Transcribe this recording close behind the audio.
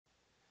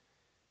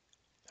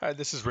Hi,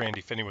 this is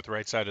Randy Finney with the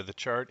Right Side of the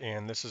Chart,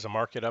 and this is a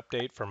market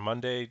update for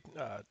Monday,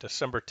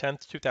 December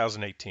 10th,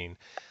 2018.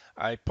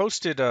 I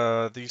posted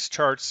these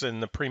charts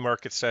in the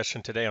pre-market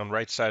session today on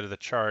Right Side of the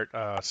Chart,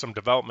 some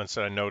developments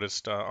that I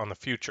noticed on the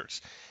futures.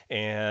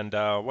 And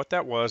what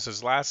that was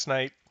is last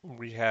night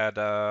we had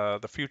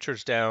the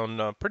futures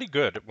down pretty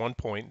good at one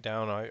point,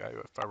 down,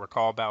 if I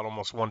recall, about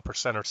almost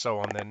 1% or so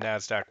on the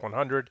NASDAQ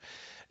 100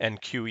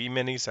 and QE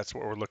minis. That's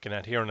what we're looking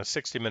at here on a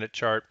 60-minute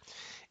chart.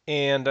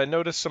 And I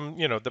noticed some,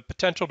 the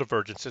potential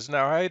divergences.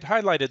 Now, I had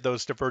highlighted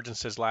those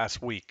divergences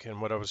last week,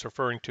 and what I was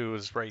referring to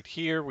is right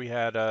here. We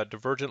had a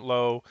divergent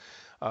low,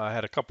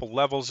 had a couple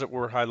levels that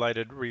were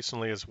highlighted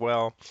recently as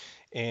well.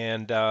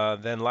 And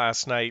then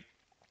last night,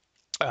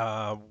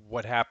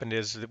 what happened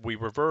is that we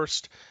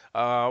reversed.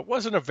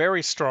 Wasn't a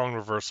very strong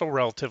reversal,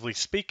 relatively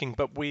speaking,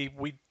 but we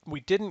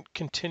didn't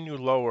continue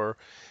lower.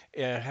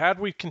 Had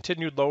we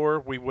continued lower,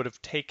 we would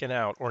have taken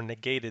out or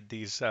negated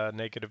these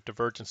negative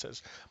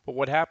divergences. But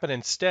what happened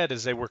instead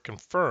is they were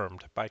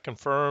confirmed. By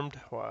confirmed,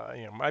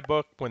 my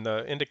book, when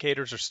the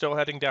indicators are still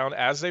heading down,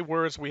 as they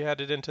were as we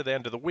headed into the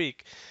end of the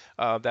week,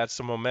 that's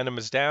the momentum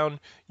is down,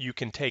 you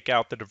can take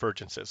out the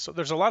divergences. So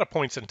there's a lot of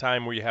points in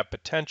time where you have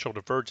potential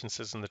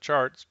divergences in the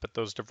charts, but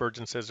those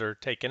divergences are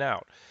taken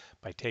out.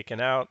 By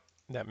taken out,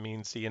 that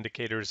means the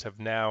indicators have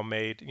now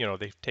made,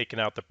 they've taken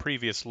out the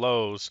previous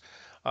lows,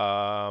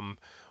 um,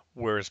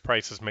 whereas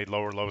prices made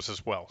lower lows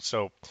as well.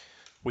 So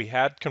we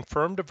had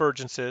confirmed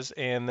divergences,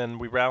 and then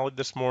we rallied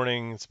this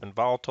morning. It's been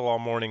volatile all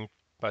morning.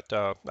 But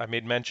I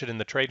made mention in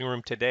the trading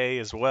room today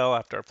as well,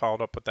 after I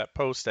followed up with that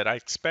post, that I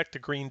expect a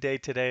green day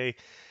today.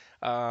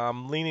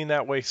 Leaning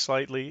that way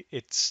slightly.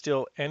 It's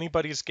still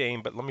anybody's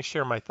game, but let me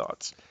share my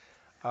thoughts.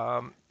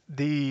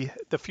 The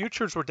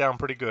futures were down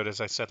pretty good, as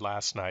I said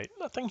last night.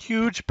 Nothing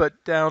huge,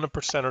 but down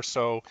 1% or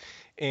so.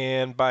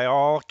 And by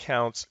all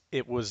accounts,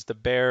 it was the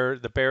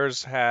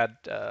Bears had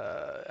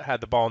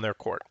the ball in their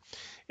court,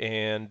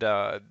 and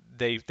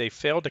they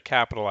failed to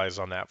capitalize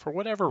on that for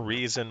whatever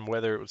reason.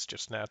 Whether it was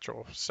just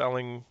natural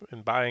selling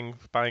and buying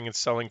and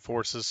selling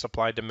forces,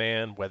 supply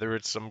demand, whether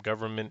it's some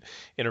government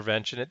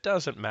intervention, it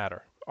doesn't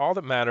matter. All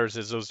that matters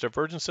is those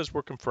divergences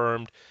were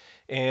confirmed.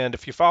 And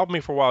if you followed me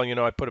for a while,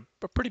 I put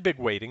a pretty big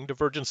weighting.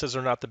 Divergences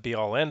are not the be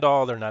all end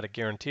all. They're not a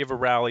guarantee of a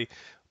rally.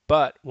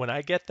 But when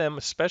I get them,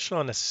 especially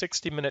on a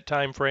 60-minute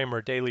time frame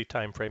or daily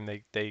time frame,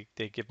 they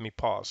give me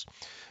pause.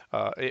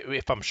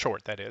 If I'm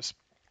short, that is.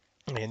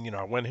 And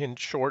I went home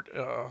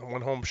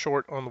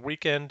short on the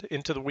weekend,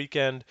 into the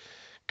weekend,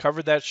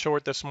 covered that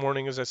short this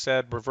morning, as I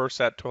said, reversed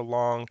that to a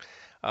long,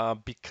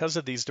 because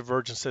of these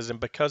divergences and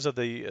because of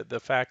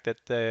the fact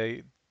that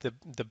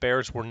the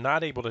Bears were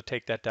not able to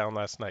take that down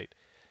last night.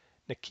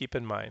 Now keep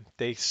in mind,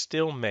 they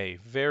still may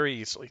very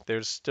easily.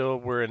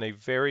 We're in a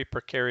very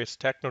precarious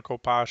technical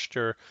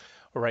posture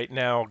right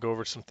now. I'll go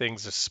over some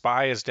things. The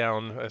SPY is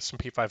down,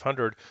 S&P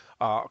 500,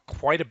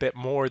 quite a bit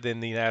more than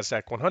the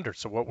Nasdaq 100.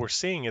 So what we're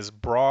seeing is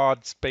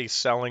broad-based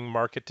selling,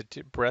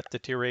 breadth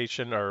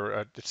deterioration,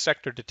 or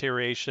sector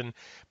deterioration.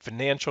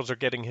 Financials are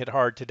getting hit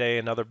hard today.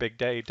 Another big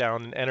day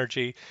down in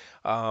energy.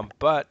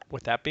 But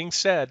with that being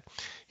said,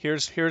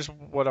 here's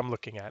what I'm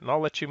looking at, and I'll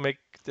let you make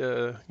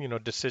the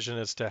decision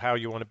as to how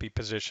you want to be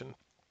positioned.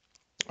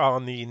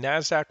 On the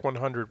Nasdaq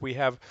 100, we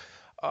have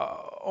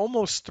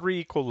almost three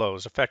equal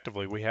lows.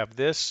 Effectively, we have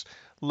this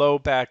low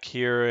back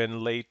here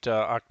in late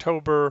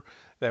October.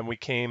 Then we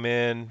came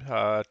in,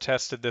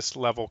 tested this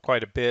level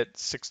quite a bit,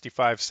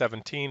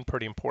 65.17,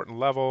 pretty important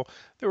level.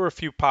 There were a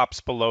few pops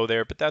below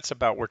there, but that's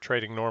about where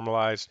trading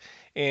normalized.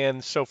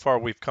 And so far,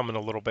 we've come in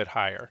a little bit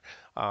higher.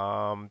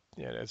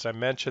 As I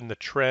mentioned, the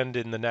trend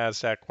in the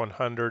Nasdaq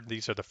 100,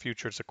 these are the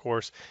futures, of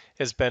course,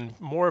 has been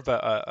more of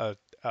a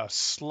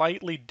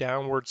slightly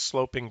downward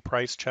sloping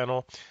price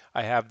channel.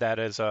 I have that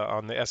as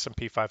on the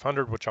S&P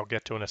 500, which I'll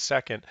get to in a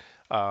second,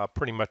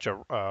 pretty much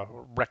a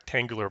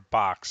rectangular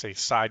box, a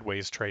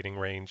sideways trading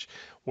range,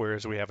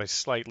 whereas we have a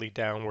slightly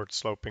downward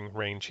sloping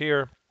range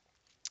here.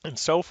 And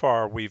so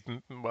far, we've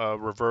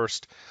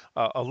reversed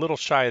a little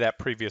shy of that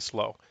previous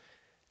low.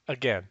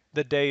 Again,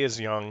 the day is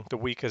young. The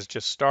week has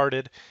just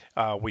started.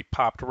 We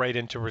popped right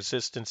into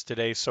resistance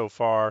today so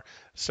far.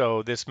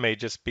 So this may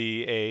just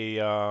be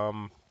a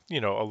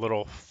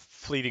little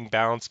fleeting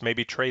bounce.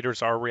 Maybe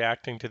traders are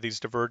reacting to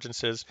these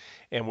divergences,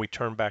 and we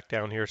turn back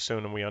down here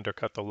soon and we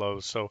undercut the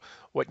lows. So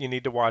what you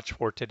need to watch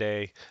for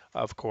today,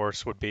 of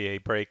course, would be a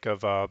break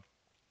of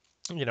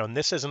and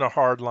this isn't a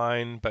hard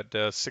line, but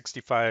about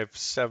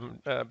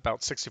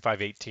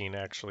 65.18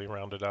 actually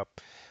rounded up.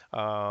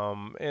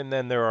 And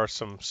then there are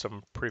some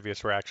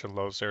previous reaction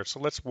lows there. So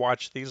let's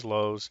watch these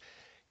lows.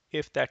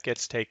 If that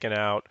gets taken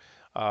out,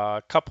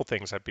 a couple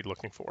things I'd be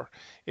looking for.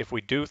 If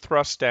we do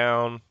thrust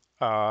down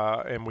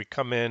and we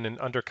come in and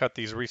undercut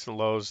these recent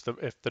lows,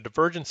 if the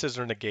divergences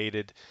are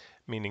negated,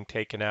 meaning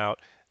taken out,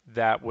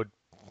 that would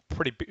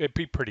it'd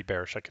be pretty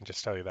bearish. I can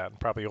just tell you that, and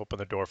probably open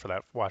the door for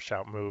that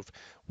washout move.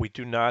 We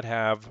do not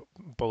have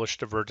bullish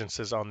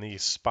divergences on the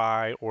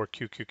SPY or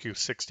QQQ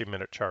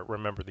 60-minute chart.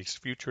 Remember, these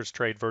futures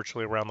trade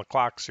virtually around the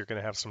clock, so you're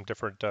going to have some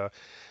different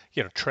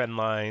trend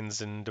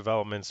lines and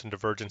developments and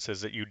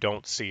divergences that you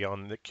don't see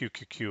on the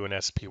QQQ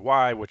and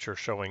SPY, which are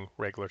showing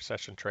regular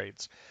session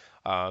trades.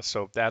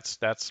 So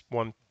that's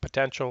one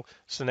potential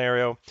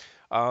scenario.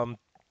 Um,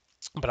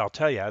 but I'll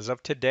tell you, as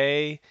of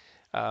today,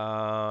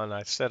 and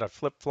I said I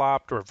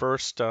flip-flopped,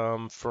 reversed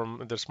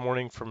from this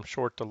morning from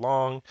short to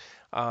long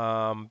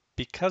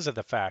because of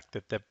the fact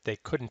that they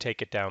couldn't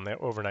take it down, the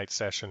overnight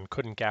session,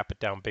 couldn't gap it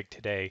down big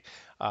today.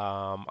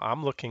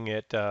 I'm looking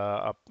at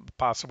a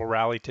possible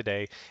rally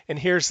today. And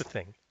here's the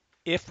thing.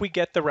 If we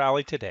get the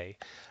rally today,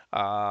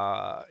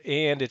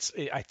 and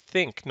I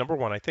think, number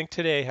one, I think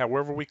today,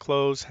 however we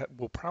close,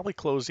 we'll probably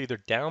close either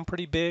down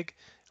pretty big.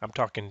 I'm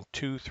talking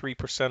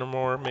 2-3% or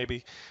more,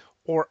 maybe,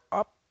 or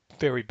up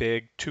very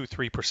big,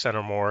 2-3%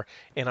 or more,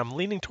 and I'm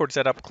leaning towards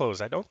that up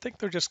close. I don't think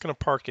they're just going to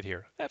park it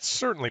here. That's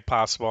certainly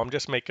possible. I'm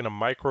just making a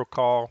micro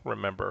call.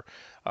 Remember,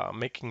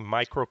 making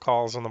micro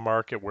calls on the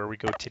market where we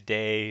go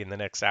today in the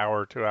next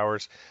hour, 2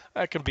 hours.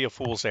 That can be a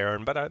fool's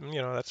errand, but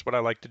that's what I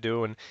like to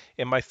do.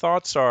 And my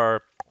thoughts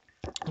are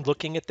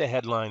looking at the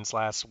headlines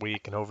last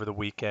week and over the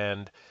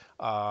weekend,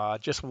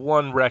 just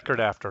one record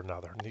after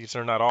another. These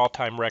are not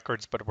all-time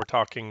records, but we're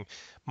talking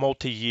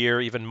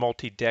multi-year, even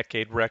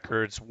multi-decade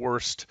records.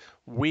 Worst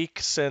week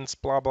since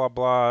blah blah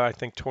blah. I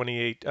think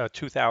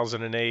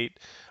 2008.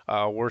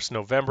 Worst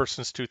November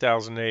since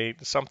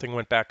 2008. Something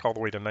went back all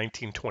the way to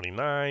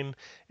 1929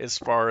 as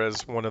far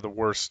as one of the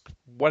worst,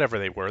 whatever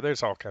they were.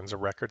 There's all kinds of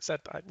records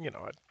that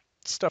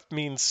stuff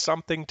means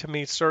something to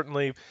me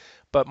certainly,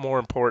 but more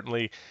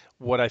importantly,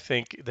 what I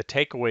think the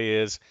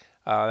takeaway is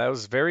that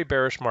was very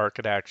bearish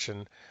market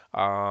action.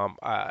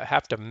 I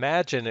have to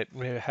imagine it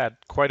had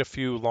quite a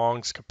few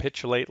longs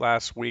capitulate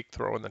last week,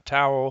 throw in the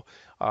towel,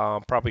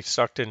 probably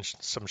sucked in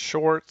some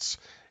shorts.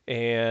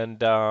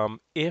 And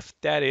if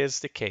that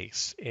is the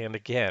case, and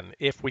again,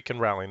 if we can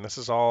rally, and this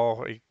is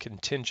all a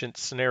contingent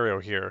scenario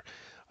here,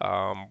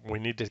 we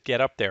need to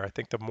get up there. I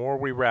think the more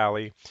we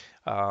rally,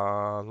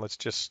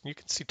 you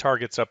can see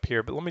targets up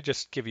here, but let me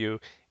just give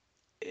you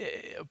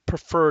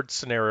preferred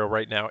scenario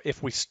right now.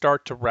 If we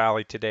start to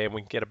rally today and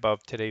we can get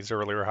above today's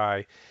earlier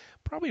high,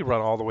 probably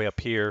run all the way up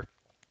here.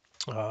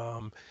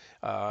 Um,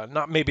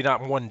 not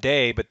in one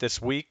day, but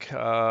this week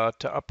up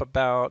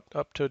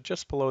to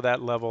just below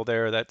that level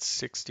there. That's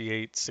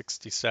 68,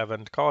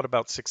 67. Call it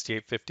about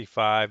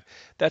 68.55.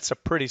 That's a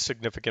pretty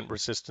significant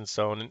resistance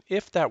zone. And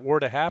if that were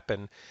to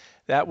happen,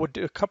 that would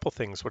do a couple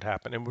things would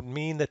happen. It would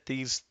mean that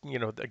these,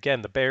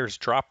 again, the bears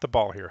dropped the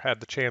ball here, had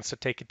the chance to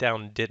take it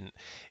down and didn't.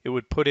 It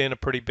would put in a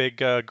pretty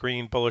big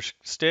green bullish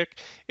stick.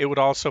 It would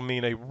also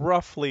mean a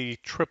roughly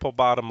triple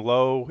bottom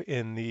low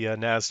in the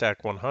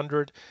NASDAQ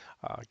 100.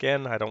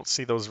 Again, I don't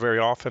see those very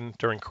often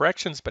during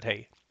corrections, but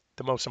hey,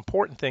 the most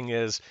important thing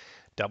is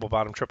double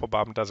bottom, triple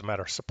bottom, doesn't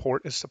matter.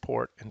 Support is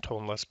support until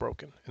unless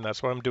broken. And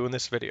that's why I'm doing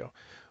this video.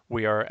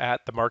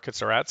 The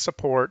markets are at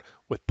support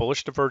with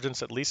bullish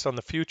divergence, at least on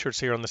the futures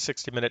here on the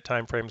 60-minute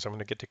time frames. I'm going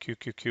to get to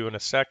QQQ in a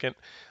second.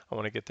 I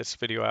want to get this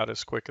video out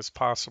as quick as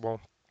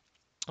possible.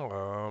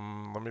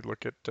 Let me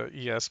look at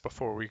ES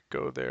before we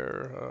go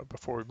there,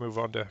 before we move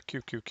on to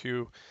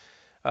QQQ.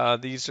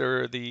 These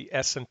are the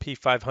S&P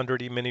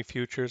 500 E-mini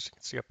futures. You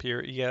can see up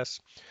here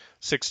ES,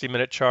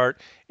 60-minute chart,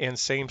 and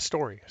same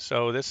story.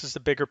 So this is the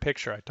bigger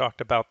picture. I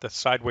talked about the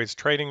sideways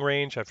trading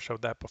range. I've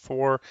showed that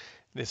before.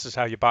 This is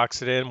how you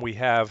box it in. We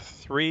have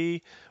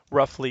 3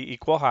 roughly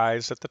equal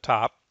highs at the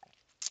top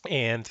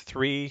and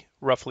 3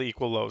 roughly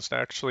equal lows. Now,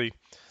 actually,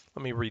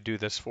 let me redo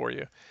this for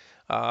you.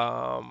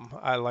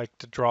 I like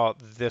to draw it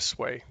this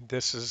way.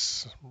 This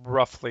is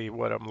roughly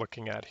what I'm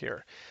looking at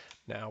here.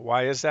 Now,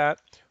 why is that?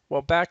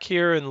 Well, back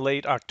here in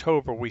late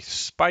October, we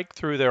spiked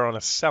through there on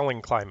a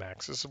selling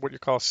climax. This is what you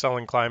call a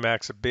selling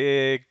climax, a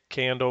big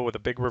candle with a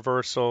big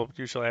reversal.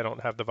 Usually I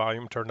don't have the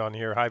volume turned on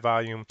here, high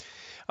volume.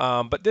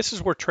 But this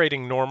is where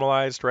trading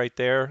normalized right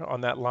there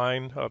on that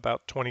line,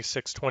 about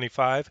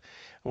 26.25.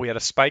 We had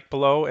a spike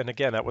below, and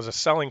again, that was a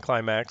selling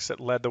climax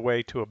that led the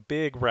way to a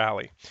big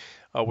rally.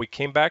 We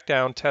came back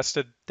down,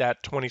 tested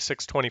that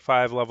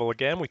 26.25 level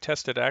again. We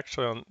tested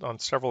actually on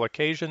several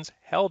occasions,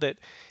 held it,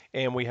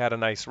 and we had a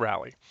nice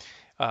rally.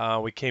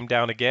 We came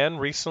down again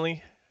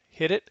recently,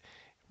 hit it,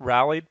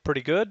 rallied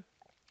pretty good,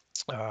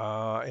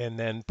 and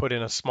then put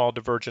in a small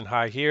divergent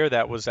high here.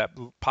 That was that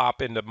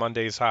pop into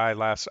Monday's high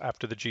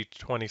after the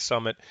G20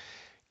 summit.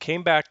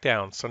 Came back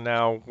down. So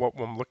now what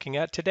I'm looking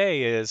at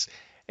today is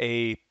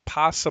a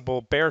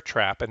possible bear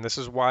trap, and this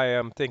is why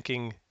I'm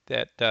thinking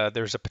that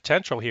there's a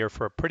potential here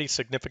for a pretty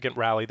significant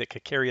rally that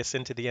could carry us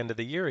into the end of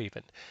the year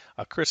even.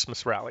 A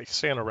Christmas rally,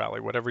 Santa rally,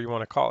 whatever you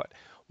want to call it.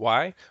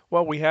 Why?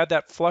 Well, we had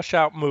that flush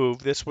out move.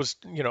 This was,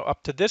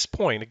 up to this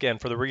point, again,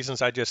 for the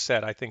reasons I just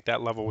said, I think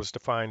that level was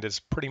defined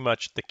as pretty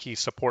much the key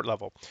support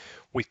level.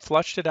 We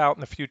flushed it out in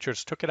the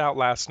futures, took it out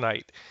last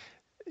night,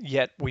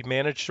 yet we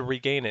managed to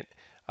regain it.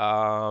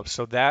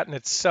 So that in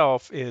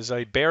itself is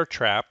a bear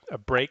trap, a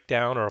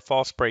breakdown or a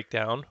false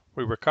breakdown.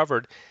 We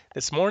recovered.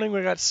 This morning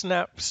we got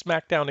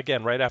smacked down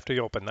again right after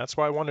the open. That's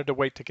why I wanted to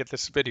wait to get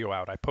this video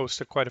out. I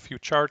posted quite a few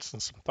charts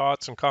and some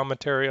thoughts and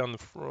commentary on the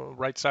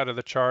right side of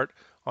the chart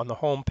on the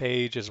home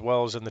page as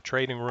well as in the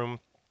trading room.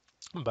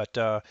 But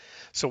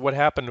so what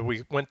happened?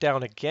 We went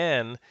down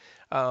again,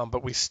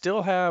 but we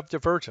still have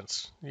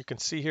divergence. You can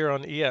see here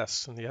on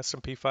ES and the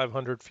S&P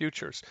 500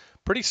 futures,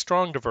 pretty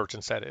strong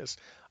divergence that is.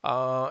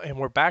 And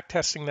we're back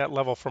testing that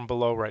level from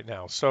below right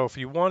now. So if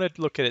you want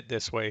to look at it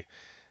this way,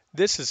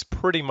 this is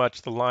pretty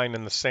much the line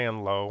in the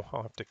sand low.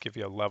 I'll have to give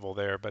you a level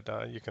there,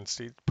 but you can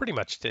see pretty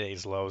much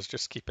today's lows.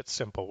 Just keep it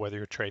simple, whether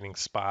you're trading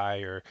SPY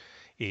or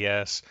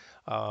ES.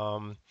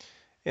 And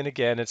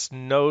again, it's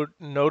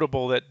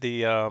notable that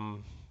the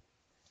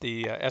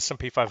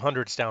S&P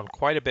 500 is down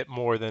quite a bit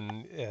more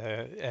than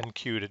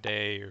NQ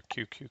today or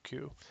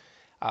QQQ.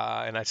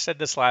 And I said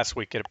this last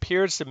week. It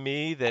appears to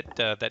me that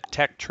that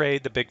tech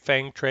trade, the big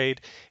FANG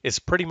trade, is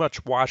pretty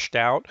much washed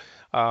out.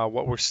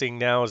 What we're seeing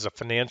now is the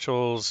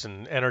financials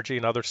and energy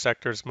and other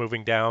sectors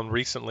moving down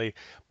recently.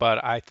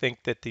 But I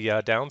think that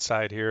the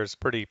downside here is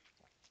pretty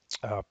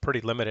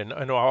limited.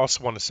 And I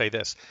also want to say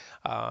this,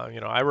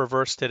 I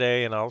reversed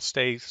today, and I'll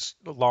stay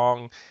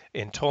long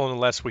until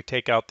unless we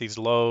take out these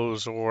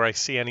lows or I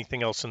see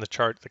anything else in the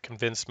chart that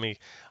convinced me.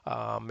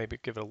 Maybe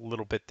give it a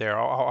little bit there.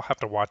 I'll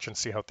have to watch and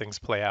see how things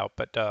play out.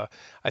 But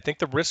I think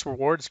the risk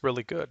reward is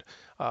really good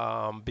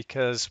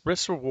because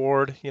risk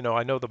reward.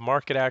 I know the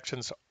market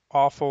action's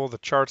awful. The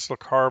charts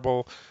look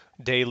horrible,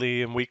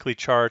 daily and weekly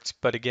charts.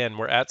 But again,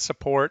 we're at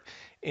support.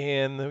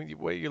 And the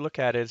way you look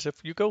at it is if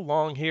you go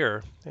long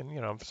here, and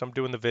if I'm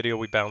doing the video,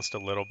 we bounced a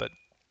little, but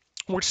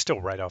we're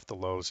still right off the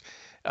lows.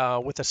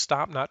 With a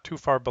stop not too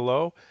far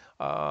below,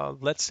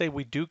 let's say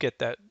we do get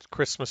that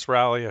Christmas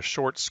rally, a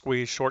short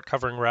squeeze, short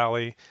covering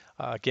rally.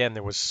 Again,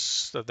 there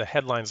was the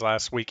headlines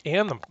last week,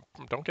 and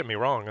don't get me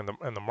wrong,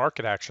 and the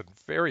market action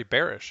very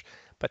bearish.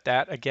 But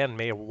that again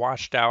may have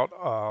washed out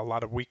a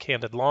lot of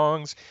weak-handed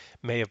longs,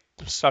 may have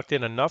sucked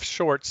in enough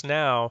shorts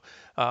now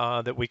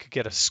that we could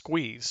get a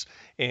squeeze.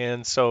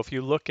 And so if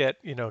you look at,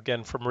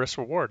 again, from risk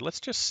reward, let's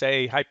just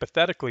say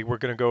hypothetically we're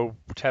going to go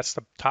test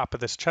the top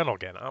of this channel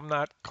again. I'm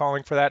not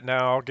calling for that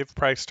now. I'll give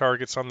price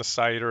targets on the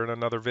site or in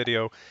another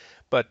video.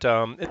 But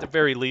at the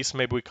very least,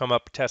 maybe we come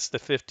up, test the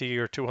 50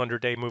 or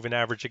 200-day moving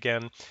average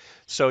again.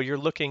 So you're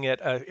looking at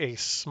a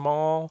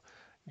small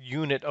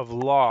unit of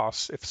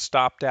loss if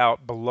stopped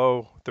out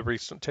below the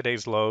recent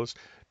today's lows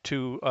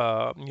to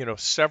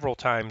several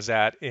times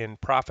that in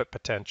profit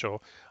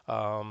potential.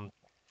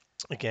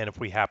 Again, if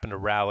we happen to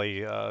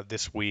rally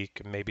this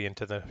week, maybe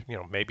into the,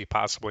 maybe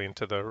possibly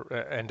into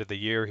the end of the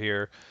year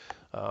here,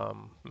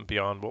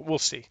 beyond, we'll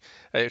see.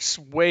 It's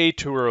way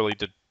too early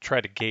to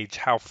try to gauge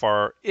how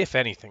far, if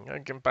anything.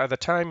 Again, by the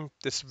time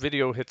this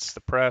video hits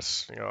the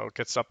press, it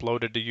gets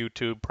uploaded to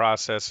YouTube,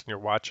 processed, and you're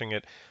watching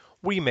it,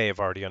 we may have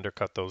already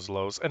undercut those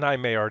lows, and I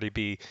may already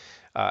be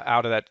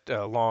out of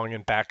that long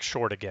and back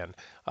short again.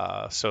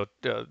 So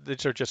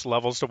these are just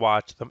levels to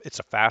watch. It's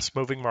a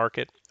fast-moving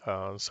market.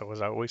 So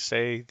as I always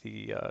say,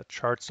 the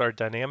charts are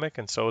dynamic,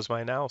 and so is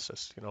my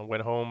analysis.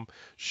 Went home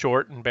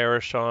short and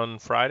bearish on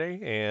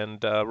Friday,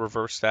 and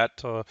reversed that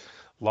to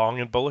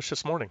long and bullish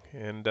this morning.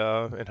 And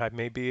I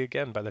may be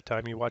again by the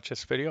time you watch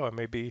this video, I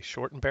may be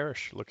short and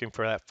bearish, looking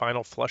for that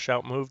final flush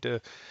out move to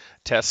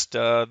test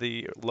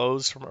the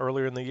lows from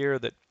earlier in the year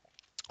that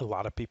a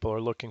lot of people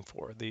are looking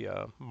for, the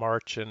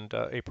March and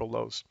April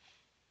lows.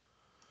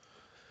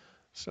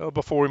 So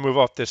before we move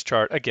off this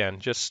chart, again,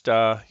 just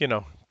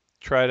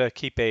try to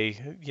keep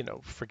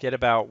forget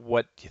about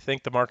what you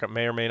think the market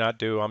may or may not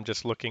do. I'm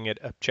just looking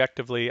at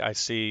objectively. I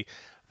see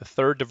the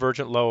third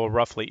divergent low, a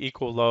roughly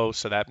equal low,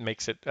 so that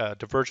makes it a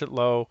divergent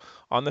low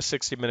on the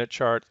 60-minute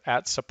chart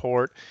at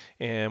support,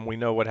 and we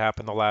know what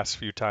happened the last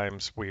few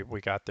times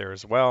we got there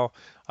as well.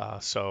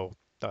 So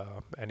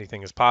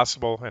anything is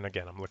possible. And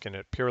again, I'm looking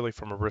at purely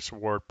from a risk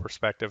reward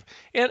perspective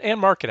and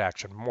market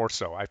action more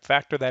so. I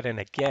factor that in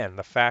again,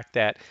 the fact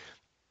that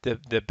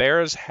the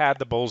bears had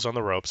the bulls on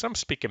the ropes. I'm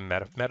speaking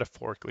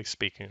metaphorically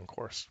speaking, of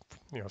course,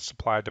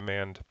 supply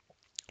demand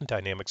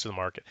dynamics of the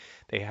market.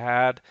 They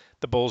had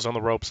the bulls on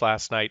the ropes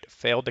last night,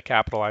 failed to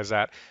capitalize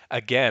that.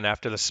 Again,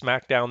 after the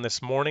smackdown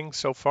this morning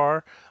so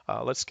far,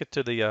 let's get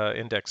to the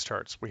index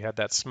charts. We had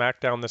that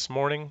smackdown this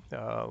morning.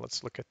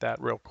 Let's look at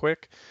that real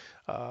quick.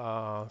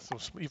 So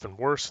it's even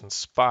worse than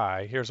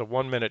SPY. Here's a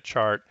 1-minute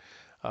chart.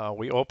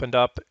 We opened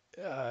up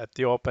at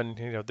the open.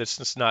 This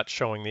is not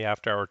showing the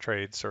after-hour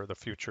trades or the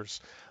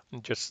futures,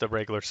 just the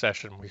regular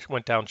session. We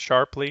went down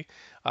sharply.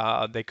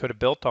 They could have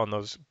built on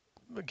those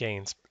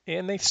gains,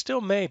 and they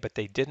still may, but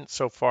they didn't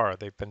so far.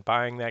 They've been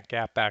buying that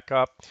gap back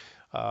up.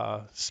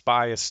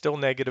 SPY is still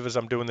negative as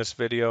I'm doing this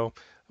video,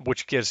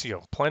 which gives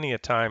plenty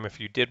of time if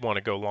you did want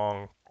to go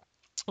long.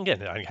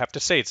 Again, I have to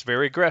say it's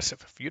very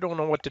aggressive. If you don't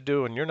know what to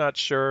do and you're not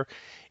sure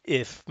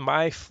if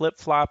my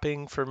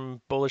flip-flopping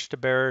from bullish to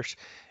bearish,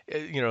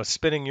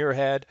 spinning your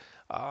head,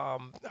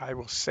 I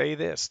will say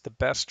this, the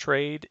best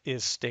trade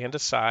is stand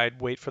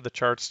aside, wait for the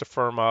charts to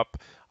firm up.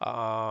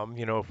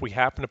 If we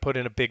happen to put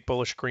in a big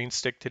bullish green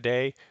stick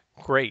today,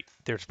 great.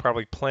 There's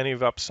probably plenty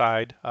of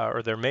upside,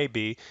 or there may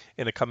be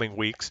in the coming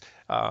weeks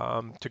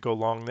to go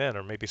long then,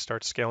 or maybe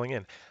start scaling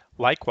in.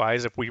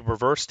 Likewise, if we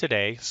reverse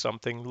today,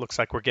 something looks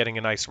like we're getting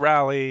a nice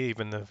rally,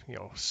 even the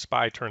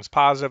SPY turns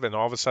positive, and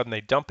all of a sudden they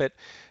dump it,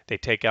 they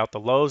take out the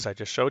lows. I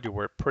just showed you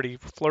we're pretty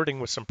flirting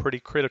with some pretty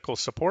critical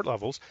support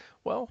levels.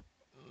 Well,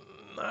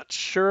 not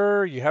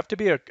sure. You have to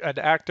be an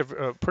active,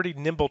 pretty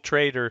nimble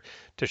trader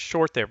to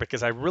short there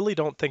because I really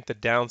don't think the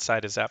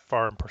downside is that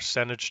far in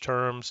percentage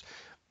terms.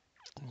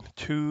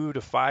 2 to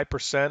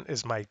 5%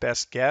 is my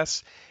best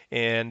guess.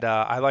 And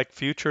I like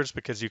futures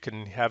because you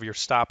can have your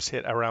stops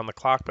hit around the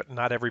clock, but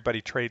not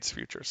everybody trades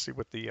futures. See,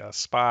 with the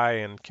SPY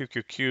and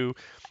QQQ,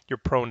 you're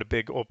prone to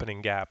big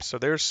opening gaps. So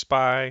there's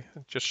SPY,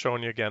 just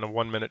showing you again a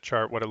 1 minute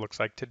chart, what it looks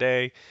like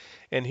today.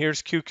 And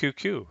here's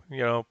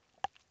QQQ.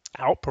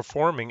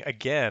 Outperforming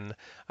again.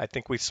 I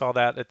think we saw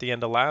that at the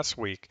end of last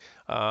week.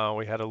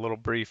 We had a little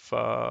brief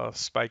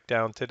spike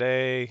down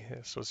today.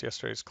 This was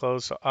yesterday's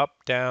close, so up,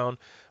 down,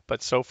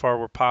 but so far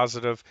we're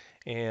positive.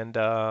 And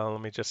let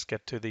me just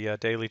get to the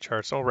daily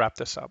charts. I'll wrap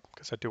this up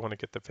because I do want to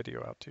get the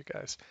video out to you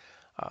guys.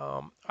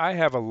 I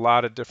have a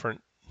lot of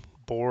different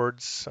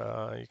boards.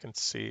 You can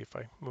see if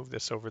I move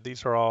this over,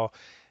 these are all,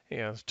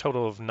 a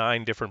total of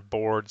 9 different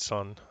boards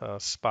on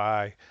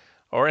SPY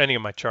or any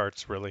of my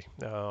charts really.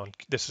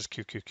 This is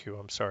QQQ,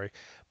 I'm sorry.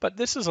 But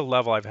this is a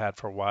level I've had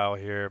for a while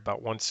here,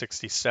 about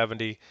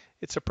 160.70.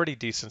 It's a pretty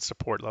decent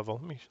support level.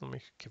 Let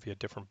me give you a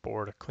different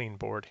board, a clean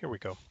board. Here we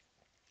go.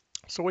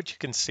 So what you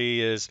can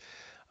see is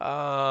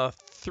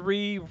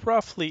 3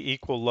 roughly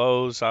equal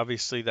lows.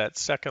 Obviously, that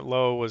second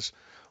low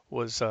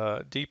was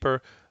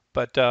deeper,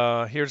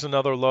 but here's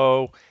another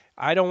low.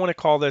 I don't want to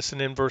call this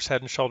an inverse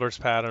head and shoulders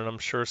pattern. I'm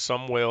sure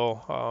some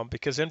will,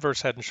 because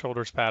inverse head and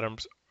shoulders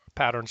patterns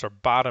are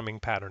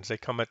bottoming patterns. They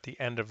come at the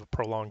end of a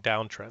prolonged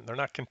downtrend. They're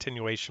not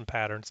continuation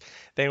patterns.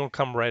 They don't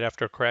come right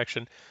after a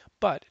correction,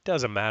 but it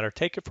doesn't matter.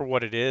 Take it for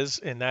what it is,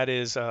 and that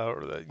is,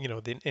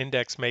 the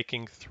index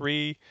making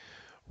 3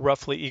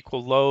 roughly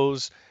equal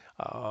lows.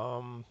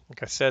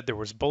 Like I said, there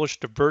was bullish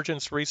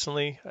divergence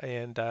recently,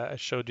 and I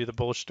showed you the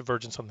bullish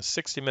divergence on the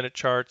 60-minute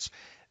charts.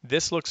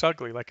 This looks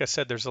ugly. Like I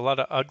said, there's a lot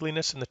of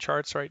ugliness in the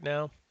charts right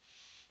now.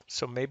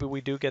 So maybe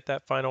we do get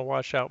that final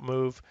washout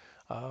move.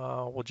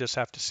 We'll just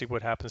have to see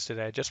what happens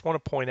today. I just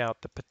want to point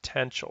out the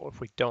potential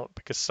if we don't,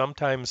 because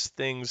sometimes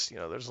things,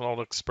 there's an old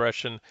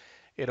expression,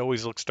 it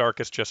always looks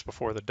darkest just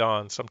before the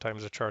dawn.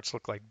 Sometimes the charts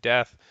look like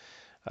death.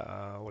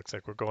 Looks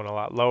like we're going a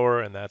lot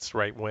lower, and that's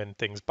right when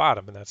things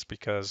bottom. And that's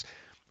because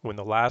when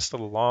the last of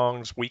the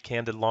longs,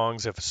 weak-handed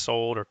longs, have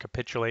sold or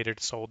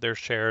capitulated, sold their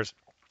shares,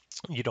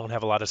 you don't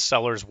have a lot of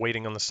sellers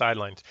waiting on the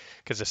sidelines,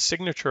 because the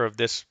signature of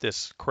this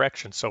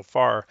correction so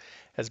far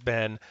has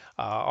been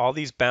all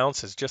these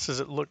bounces. Just as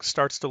it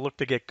starts to look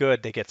to get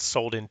good, they get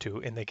sold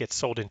into, and they get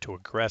sold into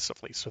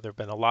aggressively. So there have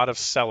been a lot of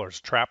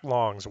sellers, trap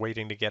longs,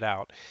 waiting to get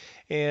out.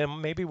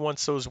 And maybe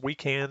once those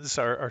weak hands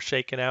are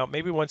shaken out,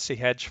 maybe once the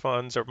hedge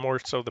funds, or more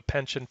so the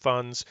pension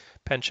funds,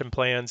 pension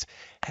plans,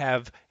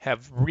 have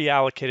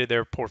reallocated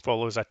their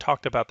portfolios. I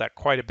talked about that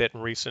quite a bit in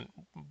recent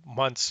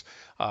months,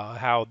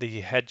 how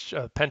the hedge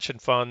pension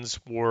funds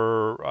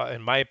were,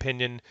 in my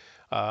opinion,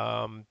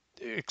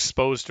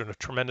 exposed to a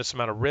tremendous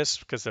amount of risk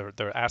because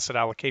their asset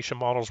allocation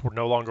models were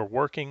no longer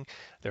working.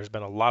 There's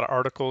been a lot of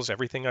articles.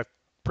 Everything I've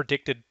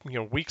predicted,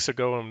 weeks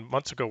ago and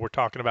months ago, we're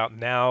talking about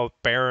now.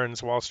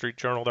 Barron's, Wall Street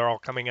Journal, they're all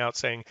coming out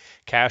saying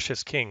cash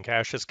is king,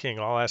 cash is king.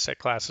 All asset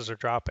classes are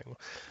dropping.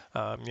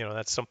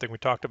 That's something we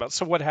talked about.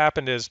 So what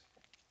happened is,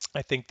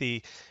 I think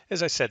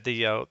as I said,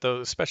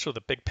 especially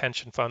the big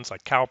pension funds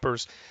like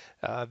CalPERS,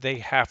 they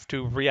have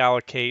to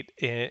reallocate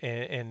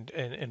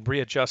and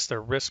readjust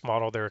their risk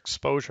model, their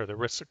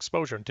risk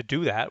exposure. And to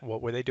do that,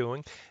 what were they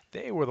doing?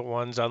 They were the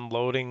ones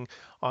unloading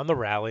on the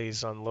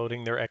rallies,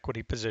 unloading their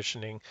equity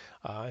positioning.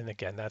 And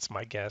again, that's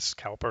my guess.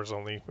 CalPERS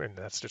only, and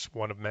that's just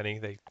one of many.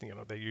 They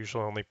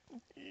usually only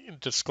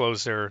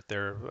disclose their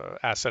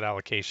asset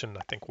allocation,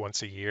 I think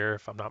once a year,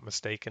 if I'm not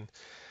mistaken.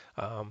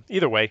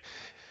 Either way.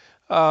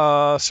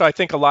 So I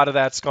think a lot of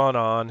that's gone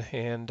on,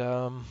 and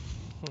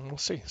we'll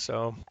see.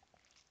 So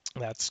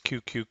that's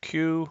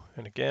QQQ.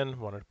 And again,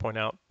 wanted to point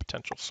out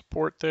potential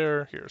support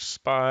there. Here's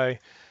SPY.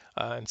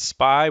 And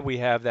SPY, we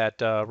have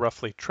that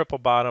roughly triple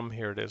bottom.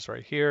 Here it is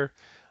right here.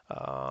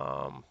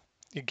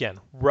 Again,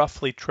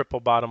 roughly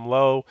triple bottom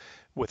low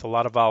with a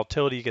lot of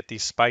volatility. You get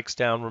these spikes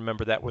down.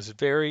 Remember, that was a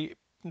very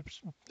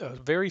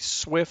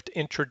swift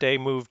intraday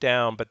move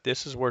down, but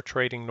this is where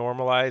trading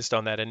normalized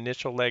on that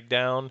initial leg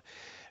down.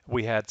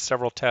 We had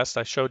several tests.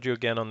 I showed you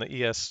again on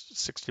the ES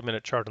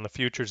 60-minute chart on the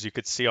futures. You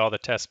could see all the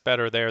tests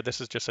better there. This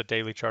is just a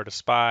daily chart of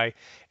SPY.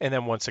 And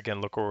then once again,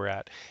 look where we're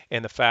at.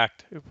 And the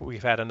fact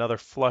we've had another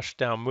flush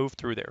down move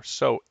through there.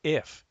 So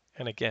if,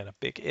 and again, a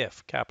big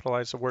if,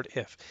 capitalize the word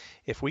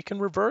if we can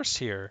reverse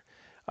here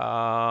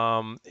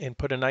and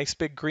put a nice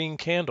big green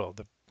candle,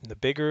 The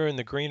bigger and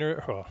the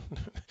greener, well,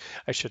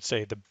 I should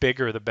say the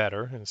bigger the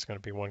better, and it's going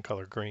to be one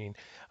color green,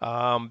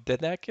 then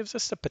that gives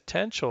us the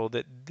potential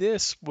that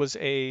this was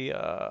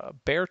a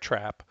bear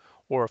trap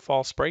or a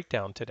false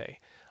breakdown today.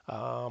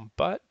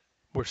 But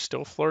we're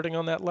still flirting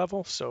on that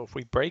level, so if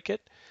we break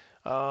it,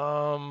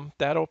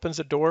 that opens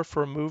a door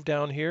for a move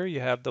down here. You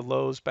have the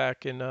lows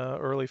back in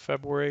early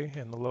February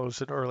and the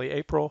lows in early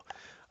April.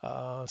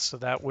 So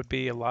that would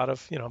be a lot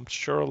of, I'm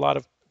sure a lot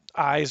of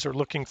eyes are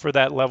looking for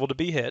that level to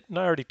be hit. And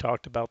I already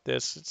talked about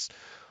this. It's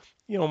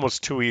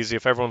almost too easy.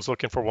 If everyone's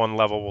looking for one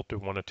level, we'll do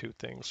one of two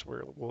things.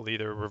 We'll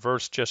either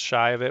reverse just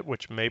shy of it,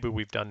 which maybe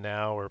we've done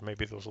now, or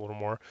maybe there's a little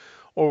more,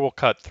 or we'll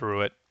cut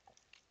through it.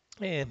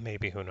 And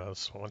maybe, who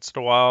knows? Once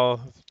in a while,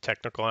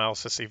 technical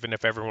analysis, even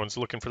if everyone's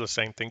looking for the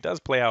same thing, does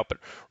play out, but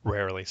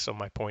rarely. So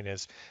my point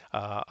is,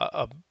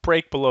 a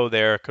break below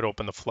there could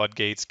open the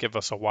floodgates, give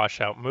us a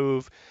washout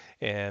move,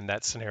 and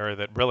that scenario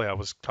that really I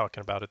was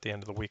talking about at the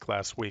end of the week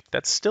last week,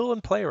 that's still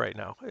in play right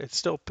now. It's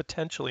still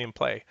potentially in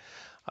play.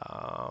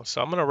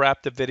 So I'm going to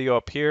wrap the video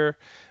up here.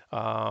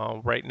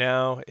 Right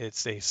now,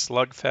 it's a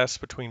slugfest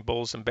between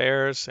bulls and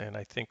bears, and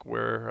I think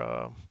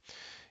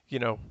you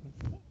know,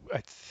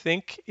 I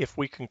think if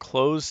we can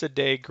close the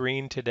day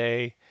green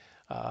today,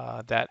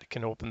 that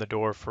can open the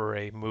door for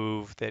a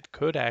move that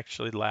could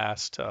actually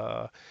last,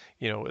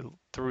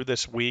 through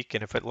this week.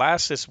 And if it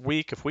lasts this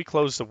week, if we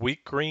close the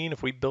week green,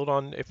 if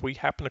we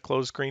happen to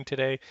close green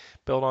today,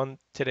 build on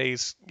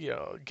today's,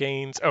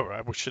 gains. Oh,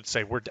 I should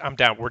say we're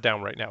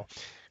down right now.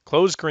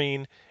 Close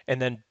green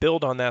and then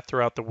build on that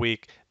throughout the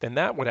week, then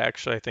that would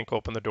actually, I think,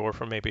 open the door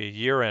for maybe a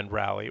year-end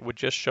rally. It would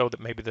just show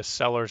that maybe the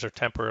sellers are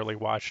temporarily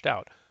washed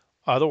out.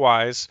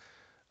 Otherwise,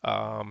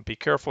 be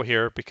careful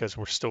here because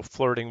we're still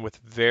flirting with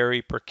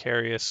very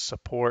precarious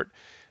support.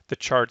 The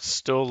charts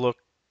still look,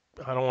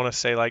 I don't want to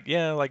say like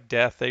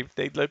death.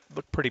 They look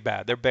pretty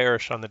bad. They're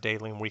bearish on the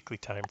daily and weekly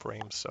time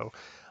frames. So,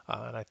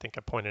 and I think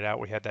I pointed out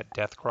we had that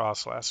death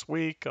cross last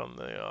week on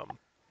the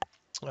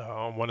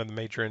one of the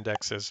major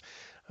indexes.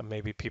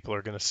 Maybe people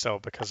are going to sell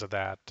because of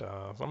that.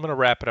 I'm going to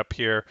wrap it up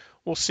here.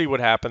 We'll see what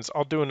happens.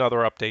 I'll do another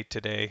update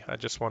today. I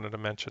just wanted to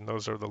mention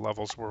those are the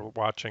levels we're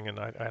watching, and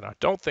I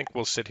don't think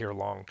we'll sit here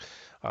long.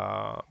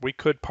 We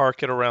could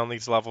park it around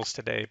these levels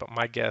today, but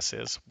my guess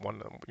is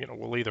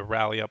we'll either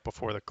rally up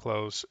before the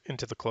close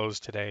into the close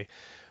today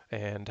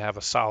and have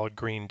a solid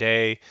green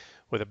day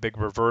with a big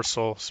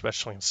reversal,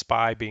 especially in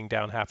SPY being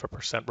down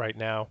 0.5% right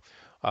now,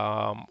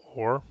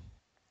 or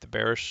the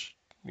bearish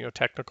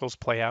technicals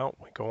play out.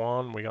 We go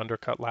on. We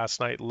undercut last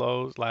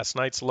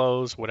night's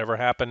lows. Whatever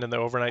happened in the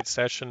overnight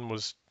session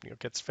was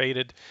gets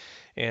faded,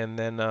 and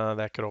then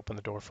that could open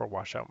the door for a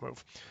washout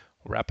move.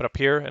 We'll wrap it up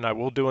here, and I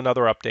will do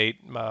another update,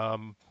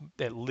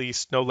 at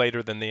least no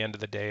later than the end of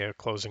the day, a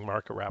closing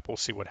market wrap. We'll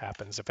see what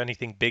happens. If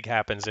anything big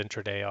happens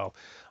intraday,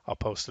 I'll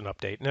post an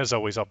update. And as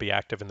always, I'll be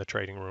active in the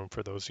trading room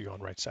for those of you on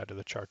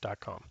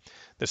rightsideofthechart.com.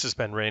 This has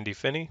been Randy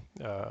Finney.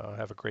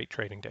 Have a great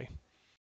trading day.